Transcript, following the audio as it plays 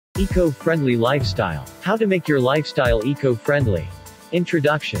Eco-friendly lifestyle. How to make your lifestyle eco-friendly.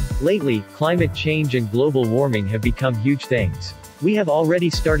 Introduction. Lately, climate change and global warming have become huge things. We have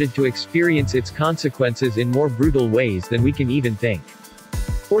already started to experience its consequences in more brutal ways than we can even think.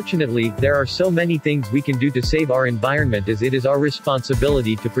 Fortunately, there are so many things we can do to save our environment, as it is our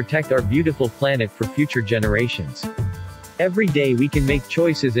responsibility to protect our beautiful planet for future generations. Every day we can make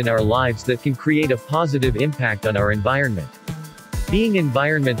choices in our lives that can create a positive impact on our environment. Being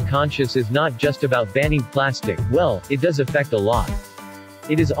environment conscious is not just about banning plastic, well, it does affect a lot.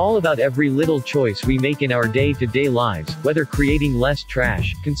 It is all about every little choice we make in our day-to-day lives, whether creating less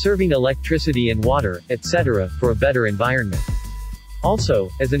trash, conserving electricity and water, etc., for a better environment. Also,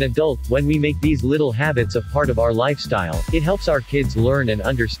 as an adult, when we make these little habits a part of our lifestyle, it helps our kids learn and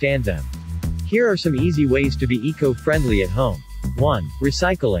understand them. Here are some easy ways to be eco-friendly at home. 1.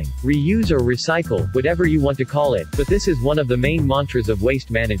 Recycling. Reuse or recycle, whatever you want to call it, but this is one of the main mantras of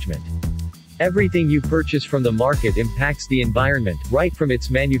waste management. Everything you purchase from the market impacts the environment, right from its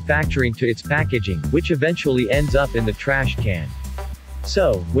manufacturing to its packaging, which eventually ends up in the trash can.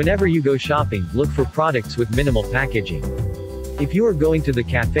 So, whenever you go shopping, look for products with minimal packaging. If you are going to the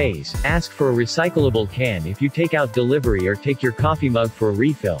cafes, ask for a recyclable can if you take out delivery or take your coffee mug for a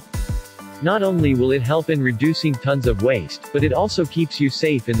refill. Not only will it help in reducing tons of waste, but it also keeps you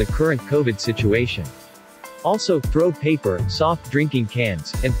safe in the current COVID situation. Also, throw paper, soft drinking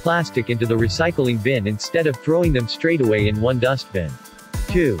cans, and plastic into the recycling bin instead of throwing them straight away in one dustbin.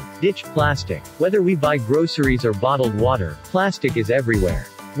 2. Ditch plastic. Whether we buy groceries or bottled water, plastic is everywhere.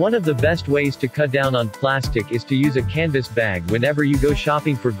 One of the best ways to cut down on plastic is to use a canvas bag whenever you go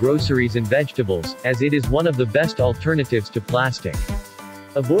shopping for groceries and vegetables, as it is one of the best alternatives to plastic.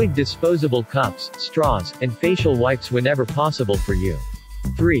 Avoid disposable cups, straws, and facial wipes whenever possible for you.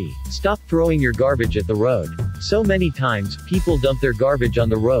 3. Stop throwing your garbage at the road. So many times, people dump their garbage on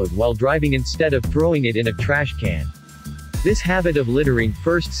the road while driving instead of throwing it in a trash can. This habit of littering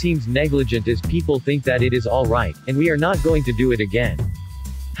first seems negligent, as people think that it is alright, and we are not going to do it again.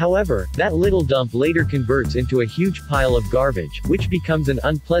 However, that little dump later converts into a huge pile of garbage, which becomes an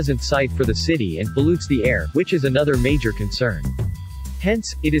unpleasant sight for the city and pollutes the air, which is another major concern.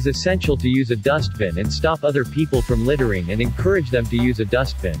 Hence, it is essential to use a dustbin and stop other people from littering and encourage them to use a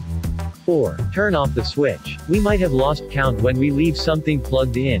dustbin. 4. Turn off the switch. We might have lost count when we leave something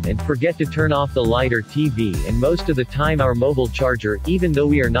plugged in and forget to turn off the light or TV, and most of the time our mobile charger, even though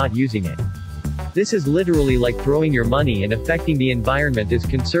we are not using it. This is literally like throwing your money and affecting the environment, as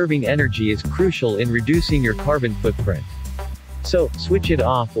conserving energy is crucial in reducing your carbon footprint. So, switch it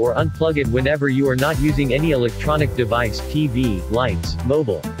off or unplug it whenever you are not using any electronic device, TV, lights,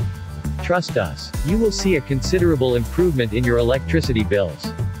 mobile. Trust us, you will see a considerable improvement in your electricity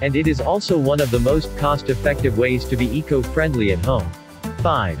bills. And it is also one of the most cost-effective ways to be eco-friendly at home.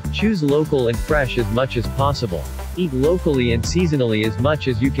 5. Choose local and fresh as much as possible. Eat locally and seasonally as much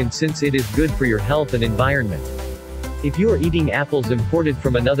as you can, since it is good for your health and environment. If you are eating apples imported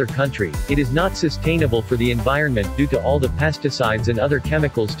from another country, it is not sustainable for the environment due to all the pesticides and other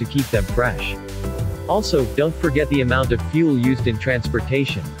chemicals to keep them fresh. Also, don't forget the amount of fuel used in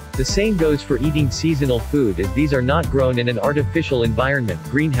transportation. The same goes for eating seasonal food, as these are not grown in an artificial environment,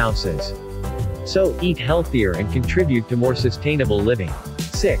 greenhouses. So, eat healthier and contribute to more sustainable living.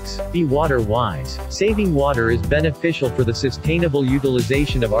 6. Be water wise. Saving water is beneficial for the sustainable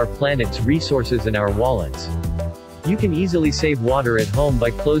utilization of our planet's resources and our wallets. You can easily save water at home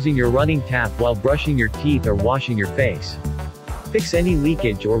by closing your running tap while brushing your teeth or washing your face. Fix any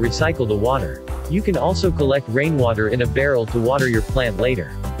leakage or recycle the water. You can also collect rainwater in a barrel to water your plant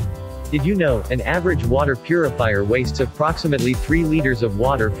later. Did you know, an average water purifier wastes approximately 3 liters of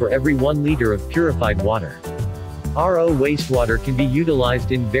water for every 1 liter of purified water? RO wastewater can be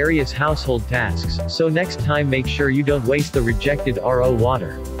utilized in various household tasks, so next time make sure you don't waste the rejected RO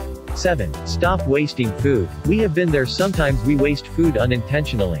water. 7. Stop wasting food. We have been there. Sometimes we waste food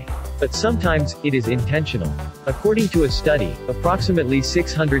unintentionally. But sometimes, it is intentional. According to a study, approximately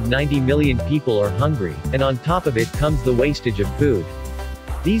 690 million people are hungry, and on top of it comes the wastage of food.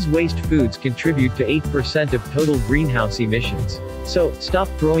 These waste foods contribute to 8% of total greenhouse emissions. So, stop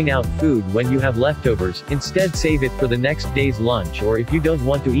throwing out food when you have leftovers, instead save it for the next day's lunch, or if you don't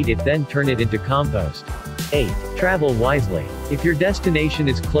want to eat it, then turn it into compost. 8. Travel wisely. If your destination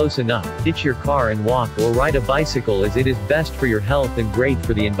is close enough, ditch your car and walk or ride a bicycle, as it is best for your health and great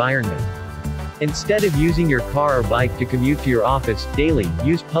for the environment. Instead of using your car or bike to commute to your office daily,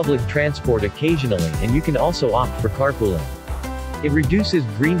 use public transport occasionally, and you can also opt for carpooling. It reduces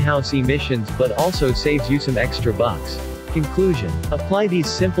greenhouse emissions but also saves you some extra bucks. Conclusion. Apply these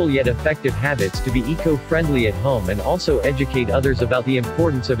simple yet effective habits to be eco-friendly at home and also educate others about the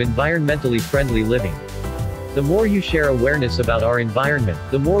importance of environmentally friendly living. The more you share awareness about our environment,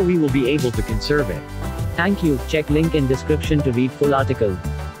 the more we will be able to conserve it. Thank you. Check link in description to read full article.